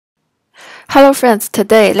Hello friends,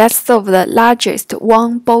 today let's solve the largest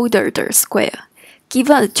one-bordered square.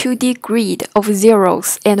 Given a 2D grid of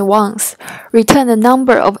zeros and ones, return the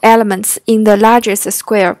number of elements in the largest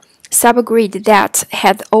square subgrid that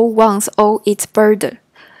had all ones on its border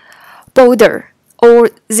or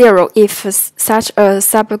zero if such a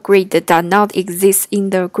subgrid does not exist in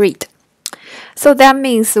the grid. So that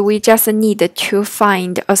means we just need to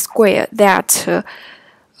find a square that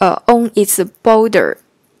on its border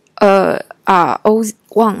are all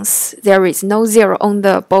ones. There is no zero on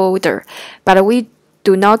the border, but we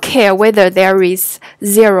do not care whether there is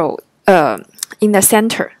zero in the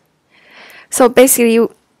center. So basically,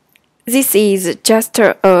 this is just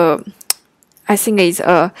I think it's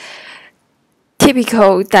a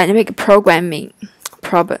typical dynamic programming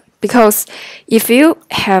problem, because if you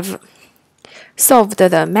have solved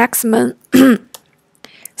the maximum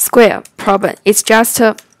square problem, it's just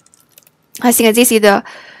I think this is the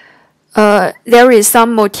there is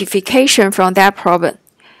some modification from that problem.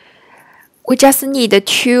 We just need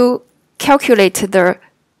to calculate the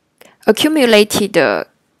accumulated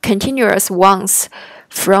continuous ones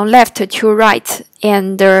from left to right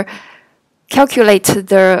and calculate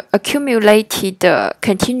the accumulated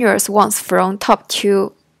continuous ones from top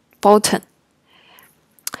to bottom.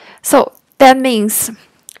 So that means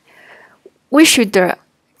we should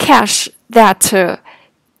cache that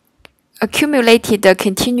accumulated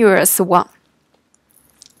continuous one.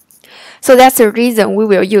 So that's the reason we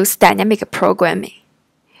will use dynamic programming.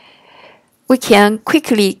 We can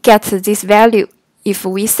quickly get this value if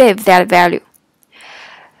we save that value.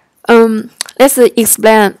 Let's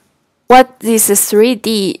explain what this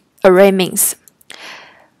 3D array means.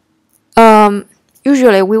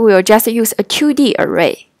 Usually we will just use a 2D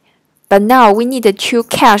array, but now we need to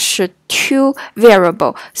cache two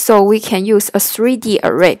variables, so we can use a 3D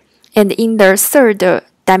array. And in the third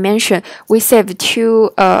dimension, we save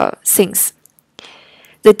two things.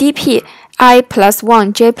 The dp I plus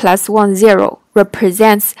 1, j plus 1, 0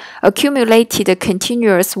 represents accumulated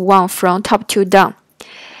continuous one from top to down.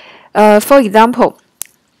 For example,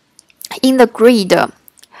 in the grid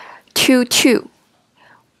 2, 2,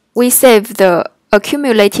 we save the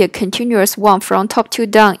accumulated continuous one from top to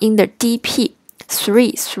down in the dp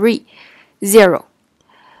 3, 3, 0.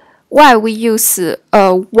 Why we use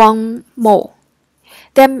one more?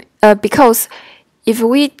 Then because if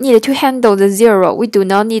we need to handle the zero, we do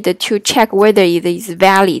not need to check whether it is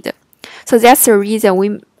valid. So that's the reason we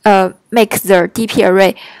make the dp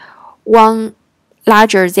array one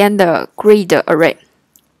larger than the grid array.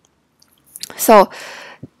 So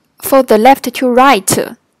for the left to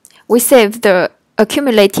right, we save the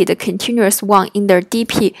accumulated continuous one in the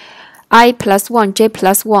dp I plus 1, j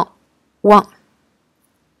plus 1, 1.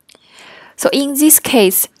 So in this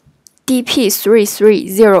case,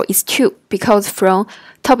 dp330 is 2, because from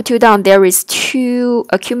top to down there is 2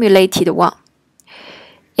 accumulated 1.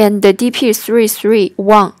 And the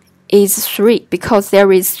dp331 is 3, because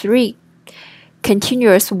there is 3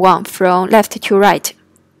 continuous 1 from left to right.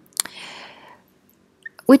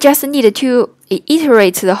 We just need to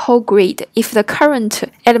iterate the whole grid. If the current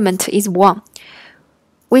element is 1,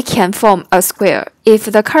 we can form a square. If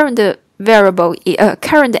the current variable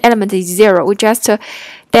current element is 0, we just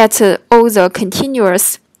let all the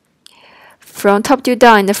continuous from top to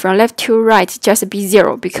down and from left to right just be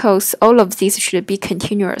 0, because all of these should be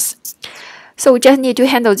continuous. So we just need to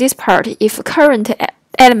handle this part. If current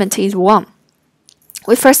element is 1,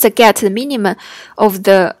 we first get the minimum of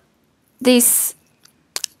this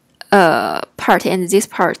part and this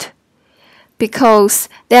part, because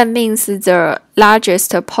that means the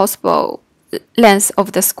largest possible length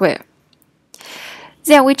of the square.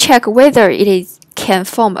 Then we check whether it can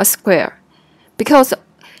form a square, because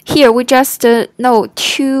here we just know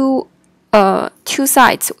two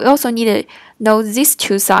sides. We also need to know these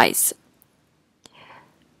two sides.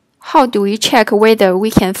 How do we check whether we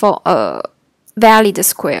can form a valid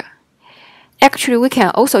square? Actually, we can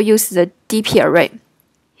also use the dp array.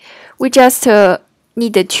 We just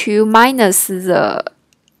need to minus the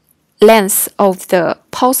length of the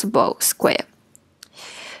possible square.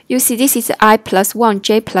 You see, this is I plus 1,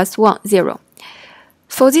 j plus 1, 0.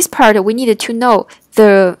 For this part, we need to know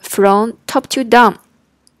the from top to down,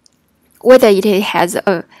 whether it has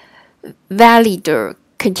a valid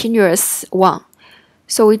continuous one.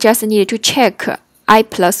 So we just need to check I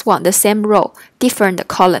plus 1, the same row, different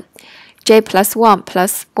column, j plus 1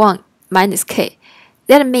 minus k.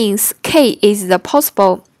 That means k is the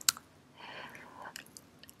possible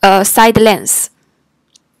side length.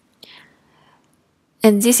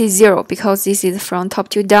 And this is 0, because this is from top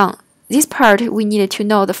to down. This part we need to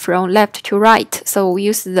know the from left to right, so we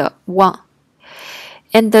use the 1.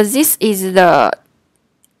 And this is the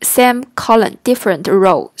same column, different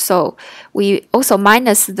row. So we also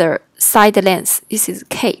minus the side length. This is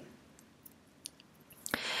k.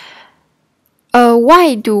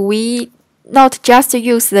 Why do we not just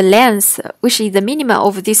use the length, which is the minimum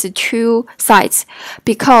of these two sides?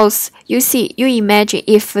 Because you imagine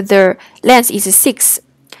if the length is 6,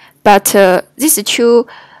 but these two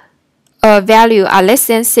values are less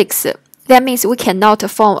than 6, that means we cannot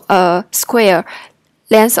form a square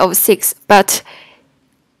length of 6, but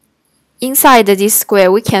inside this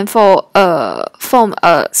square we can form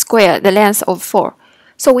a square the length of 4.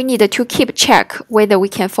 So we need to keep check whether we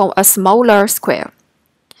can form a smaller square.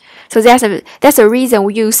 So that's the reason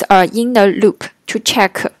we use an inner loop to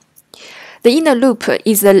check. The inner loop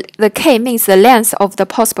is the k means the length of the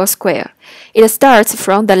possible square. It starts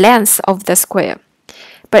from the length of the square,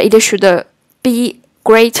 but it should be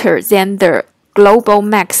greater than the global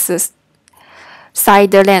max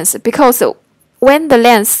side length, because when the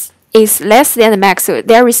length is less than the max,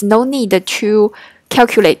 there is no need to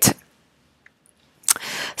calculate.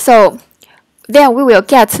 So then we will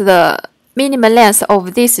get the minimum length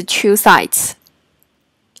of these two sides.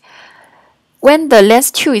 When the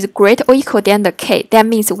length 2 is greater or equal than the k, that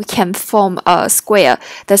means we can form a square,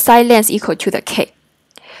 the side length equal to the k.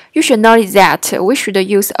 You should notice that we should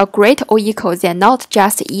use a greater or equal than, not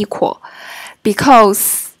just equal,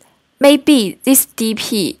 because maybe this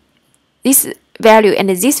dp, this value and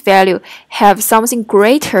this value have something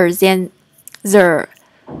greater than the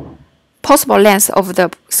possible length of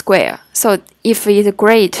the square. So if it is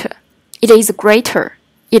greater,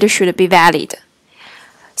 it should be valid.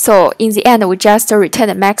 So in the end, we just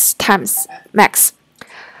return max times max.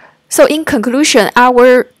 So in conclusion,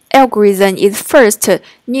 our algorithm is first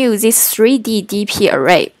new this 3D DP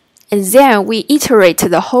array, and then we iterate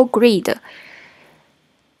the whole grid.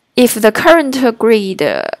 If the current grid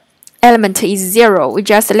element is 0, we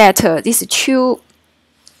just let this 2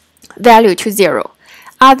 value to 0.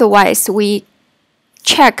 Otherwise, we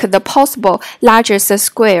check the possible largest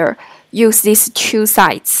square, use these two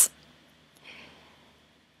sides.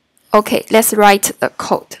 Okay, let's write the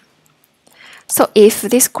code. So if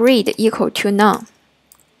this grid equal to none,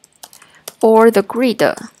 or the grid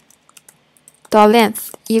dot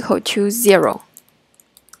length equal to 0,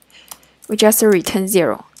 we just return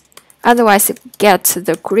 0. Otherwise, get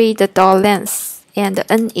the grid dot length, and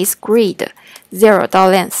n is grid 0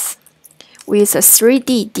 dot length with a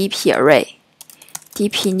 3D DP array.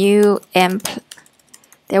 DP new m,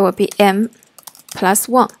 there will be m plus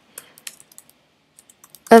 1.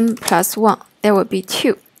 n plus 1, there will be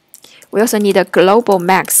 2. We also need a global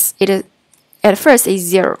max. It at first is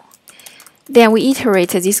 0. Then we iterate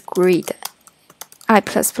this grid I++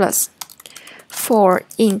 for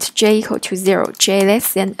int j equal to 0, j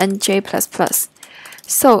less than nj++.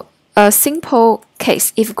 So a simple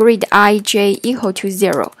case, if grid ij equal to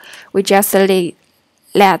 0, we just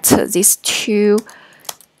let these two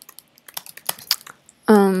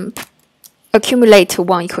accumulate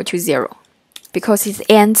 1 equal to 0, because it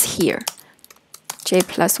ends here. J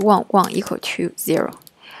plus 1, 1 equal to 0.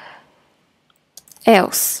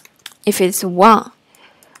 Else, if it's 1,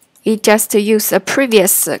 we just use a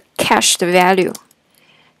previous cached value.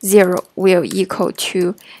 0 will equal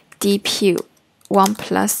to dp 1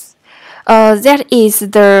 plus. That is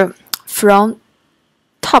the from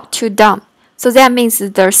top to down. So that means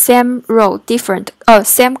the same row, different,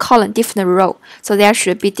 same column, different row. So there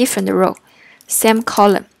should be different row, same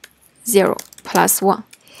column, 0 plus 1.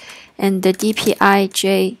 And the dpi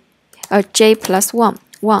j, j plus 1,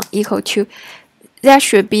 1 equal to, that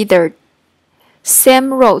should be the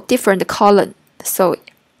same row, different column. So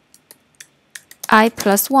I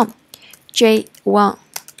plus 1, j 1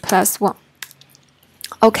 plus 1.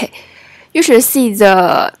 Okay, you should see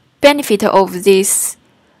the benefit of this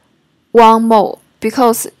one more,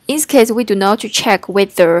 because in this case we do not check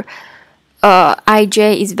whether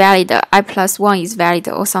ij is valid, I plus 1 is valid,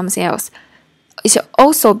 or something else. It should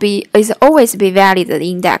always be valid, the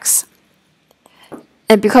index.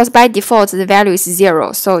 And because by default the value is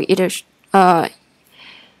 0, so it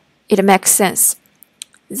makes sense.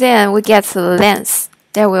 Then we get the length.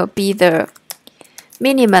 That will be the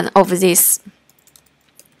minimum of this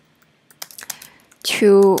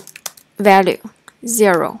two value,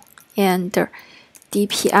 0 and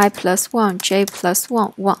dpi plus 1, j plus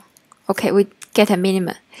 1, 1. Okay, we get a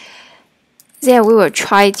minimum. Then we will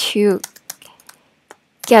try to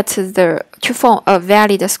get to form a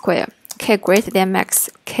valid square. K greater than max,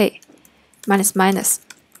 k minus minus.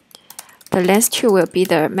 The length 2 will be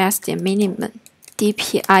the max and minimum,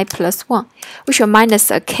 dpi plus 1. We should minus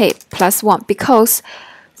a k plus 1 because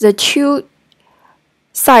the two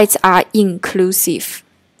sides are inclusive.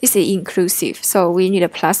 This is inclusive, so we need a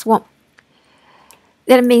 +1.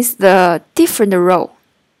 That means the different row,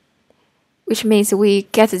 which means we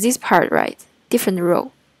get this part right, different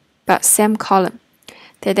row, but same column.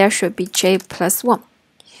 That there should be j +1.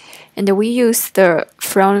 And we use the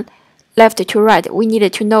from left to right. We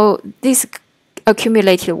needed to know this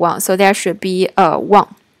accumulated one, so there should be a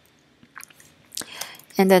 1.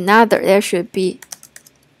 And another, there should be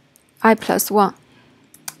I +1.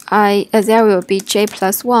 There will be j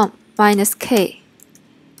 +1 minus k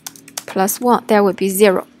 +1. There will be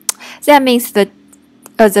 0. That means the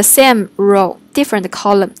same row, different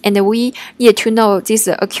column, and we need to know this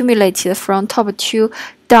accumulated from top to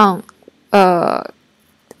down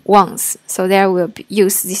ones. So there will be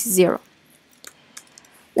use this 0.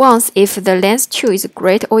 Once if the length 2 is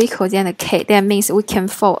greater or equal than k, that means we can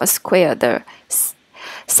fold a square the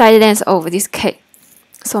side length of this k.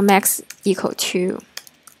 So max equal to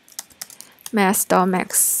max dot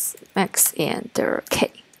max and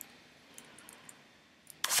k.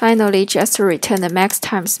 Finally, just return the max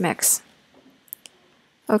times max.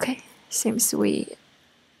 Okay, seems we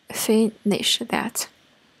finish that.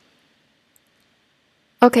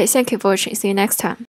 Okay, thank you for watching. See you next time.